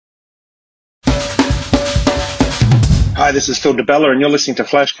Hi, this is Phil DeBella, and you're listening to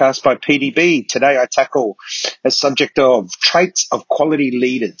Flashcast by PDB. Today I tackle a subject of traits of quality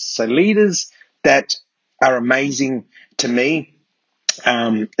leaders. So leaders that are amazing to me,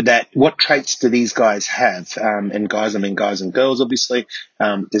 that what traits do these guys have? And guys, I mean guys and girls, obviously.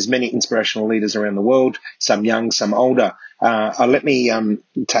 There's many inspirational leaders around the world, some young, some older. Let me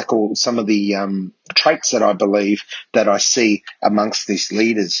tackle some of the traits that I believe that I see amongst these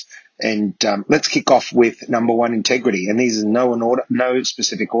leaders. And let's kick off with number one, integrity. And these are no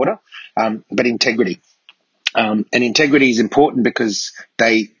specific order, but integrity. And integrity is important because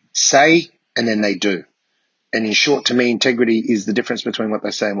they say and then they do. And in short, to me, integrity is the difference between what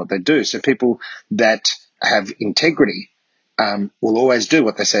they say and what they do. So people that have integrity will always do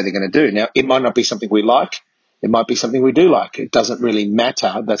what they say they're going to do. Now, it might not be something we like. It might be something we do like. It doesn't really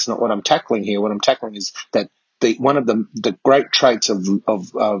matter. That's not what I'm tackling here. What I'm tackling is that one of the great traits of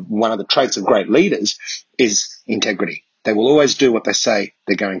one of the traits of great leaders is integrity. They will always do what they say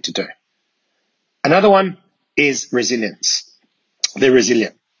they're going to do. Another one is resilience. They're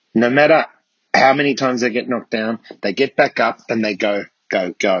resilient. No matter how many times they get knocked down, they get back up and they go.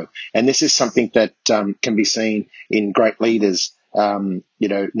 And this is something that can be seen in great leaders. No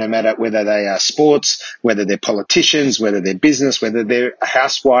matter whether they are sports, whether they're politicians, whether they're business, whether they're a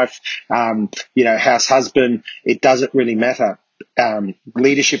housewife, house husband, it doesn't really matter.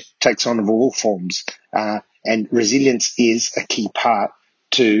 Leadership takes on of all forms, and resilience is a key part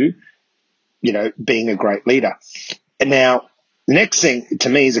to, being a great leader. And now, the next thing to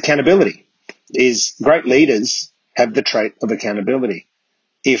me is accountability. Is great leaders have the trait of accountability.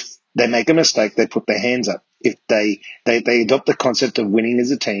 If they make a mistake, they put their hands up. If they adopt the concept of winning as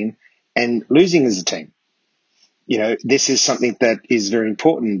a team and losing as a team. This is something that is very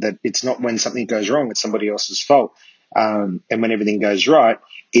important, that it's not when something goes wrong, it's somebody else's fault. And when everything goes right,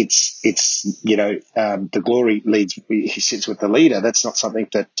 it's the glory sits with the leader. That's not something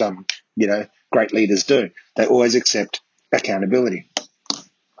that, great leaders do. They always accept accountability.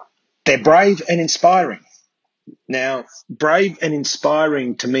 They're brave and inspiring. Now, brave and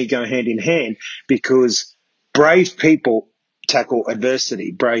inspiring to me go hand in hand because brave people tackle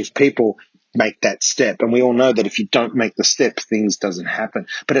adversity. Brave people make that step. And we all know that if you don't make the step, things doesn't happen.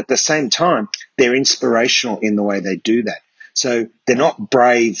 But at the same time, they're inspirational in the way they do that. So they're not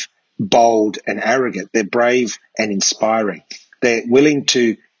brave, bold, and arrogant. They're brave and inspiring. They're willing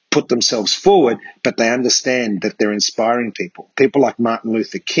to put themselves forward, but they understand that they're inspiring people. People like Martin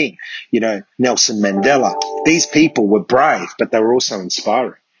Luther King, Nelson Mandela. These people were brave, but they were also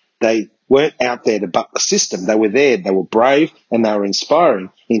inspiring. They weren't out there to buck the system. They were there, they were brave, and they were inspiring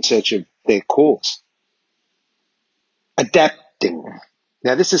in search of their cause. Adapting.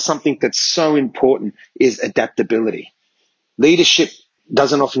 Now, this is something that's so important, is adaptability. Leadership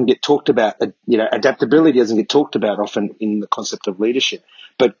doesn't often get talked about. Adaptability doesn't get talked about often in the concept of leadership.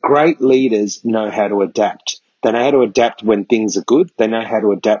 But great leaders know how to adapt. They know how to adapt when things are good. They know how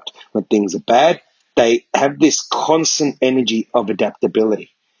to adapt when things are bad. They have this constant energy of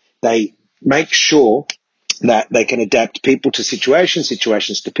adaptability. They make sure that they can adapt people to situations,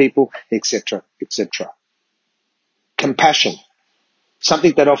 situations to people, etc., etc. Compassion.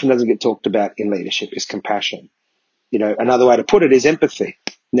 Something that often doesn't get talked about in leadership is compassion. Another way to put it is empathy.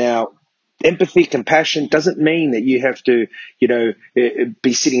 Now, empathy, compassion doesn't mean that you have to,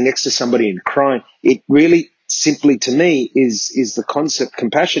 be sitting next to somebody and crying. It really simply, to me, is the concept.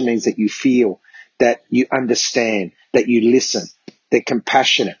 Compassion means that you feel, that you understand, that you listen. They're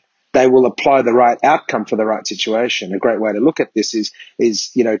compassionate. They will apply the right outcome for the right situation. A great way to look at this is,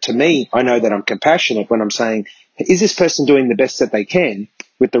 to me, I know that I'm compassionate when I'm saying, is this person doing the best that they can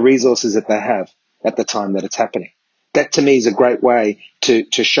with the resources that they have at the time that it's happening? That to me is a great way to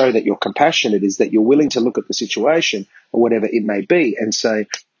show that you're compassionate, is that you're willing to look at the situation or whatever it may be and say,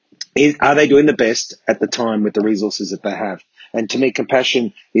 are they doing the best at the time with the resources that they have? And to me,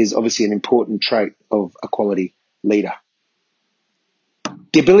 compassion is obviously an important trait of a quality leader.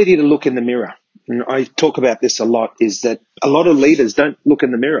 The ability to look in the mirror, and I talk about this a lot, is that a lot of leaders don't look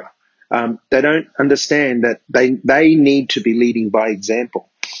in the mirror. They don't understand that they need to be leading by example,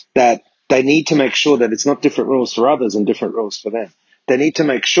 that they need to make sure that it's not different rules for others and different rules for them. They need to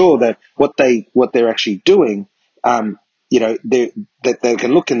make sure that what they're actually doing, that they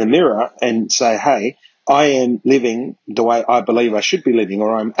can look in the mirror and say, hey, I am living the way I believe I should be living,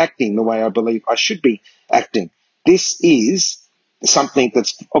 or I'm acting the way I believe I should be acting. This is something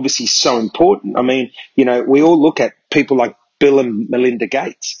that's obviously so important. I mean, we all look at people like Bill and Melinda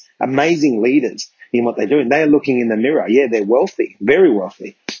Gates, amazing leaders in what they're doing. They are looking in the mirror. Yeah, they're wealthy, very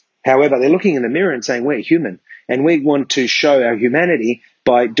wealthy. However, they're looking in the mirror and saying, we're human, and we want to show our humanity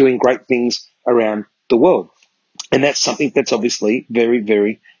by doing great things around the world. And that's something that's obviously very,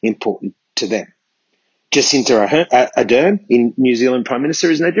 very important to them. Jacinda Ardern in New Zealand Prime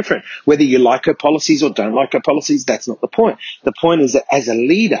Minister is no different. Whether you like her policies or don't like her policies, that's not the point. The point is that as a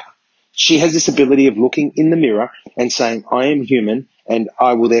leader, she has this ability of looking in the mirror and saying, I am human and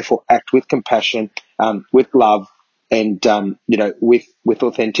I will therefore act with compassion, with love and, with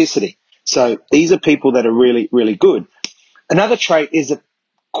authenticity. So these are people that are really, really good. Another trait is that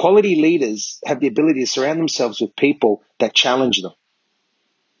quality leaders have the ability to surround themselves with people that challenge them.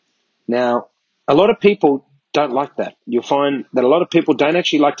 Now, a lot of people don't like that. You'll find that a lot of people don't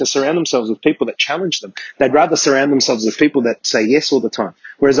actually like to surround themselves with people that challenge them. They'd rather surround themselves with people that say yes all the time.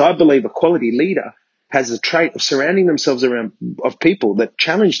 Whereas I believe a quality leader has a trait of surrounding themselves of people that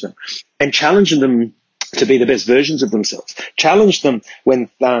challenge them and challenge them to be the best versions of themselves. Challenge them when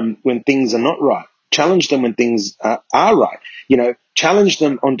things are not right. Challenge them when things are right. Challenge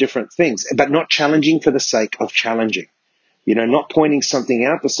them on different things, but not challenging for the sake of challenging. Not pointing something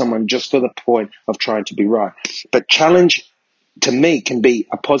out to someone just for the point of trying to be right. But challenge, to me, can be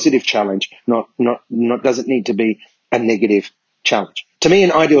a positive challenge, not doesn't need to be a negative challenge. To me,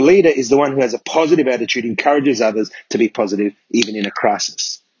 an ideal leader is the one who has a positive attitude, encourages others to be positive, even in a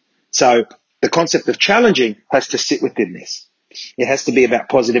crisis. So the concept of challenging has to sit within this. It has to be about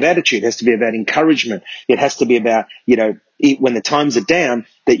positive attitude. It has to be about encouragement. It has to be about, when the times are down,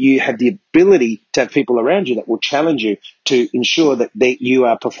 that you have the ability to have people around you that will challenge you to ensure that you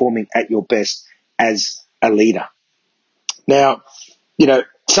are performing at your best as a leader. Now,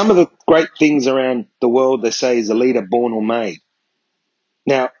 some of the great things around the world, they say, is a leader born or made.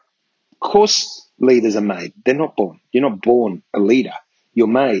 Now, of course, leaders are made. They're not born. You're not born a leader. You're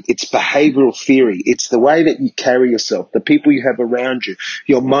made. It's behavioral theory. It's the way that you carry yourself, the people you have around you.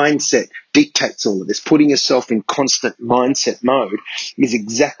 Your mindset dictates all of this. Putting yourself in constant mindset mode is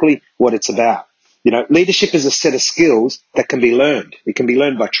exactly what it's about. Leadership is a set of skills that can be learned. It can be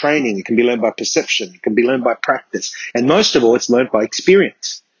learned by training. It can be learned by perception. It can be learned by practice. And most of all, it's learned by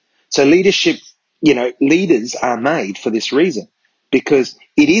experience. So leadership, leaders are made for this reason, because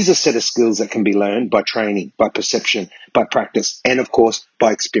it is a set of skills that can be learned by training, by perception, by practice, and of course,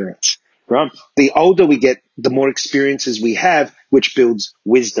 by experience, right? The older we get, the more experiences we have, which builds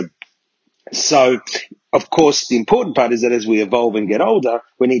wisdom. So, of course, the important part is that as we evolve and get older,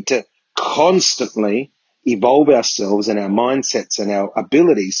 we need to constantly evolve ourselves and our mindsets and our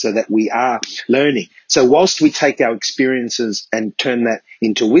abilities so that we are learning. So whilst we take our experiences and turn that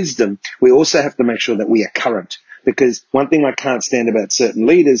into wisdom, we also have to make sure that we are current. Because one thing I can't stand about certain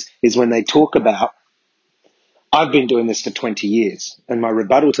leaders is when they talk about, I've been doing this for 20 years. And my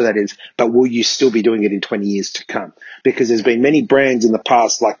rebuttal to that is, but will you still be doing it in 20 years to come? Because there's been many brands in the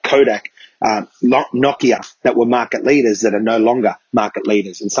past like Kodak, Nokia, that were market leaders that are no longer market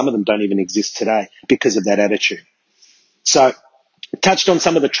leaders. And some of them don't even exist today because of that attitude. So touched on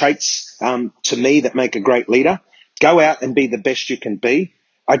some of the traits to me that make a great leader. Go out and be the best you can be.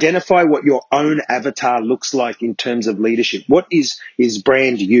 Identify what your own avatar looks like in terms of leadership. What is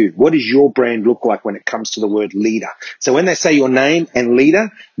brand you? What does your brand look like when it comes to the word leader? So when they say your name and leader,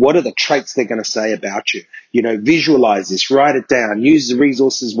 what are the traits they're going to say about you? Visualize this, write it down, use the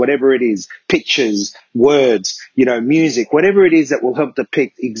resources, whatever it is, pictures, words, music, whatever it is that will help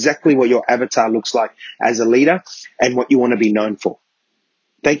depict exactly what your avatar looks like as a leader and what you want to be known for.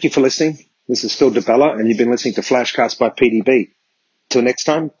 Thank you for listening. This is Phil DiBella, and you've been listening to Flashcast by PDB. Till next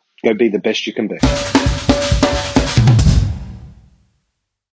time, go be the best you can be.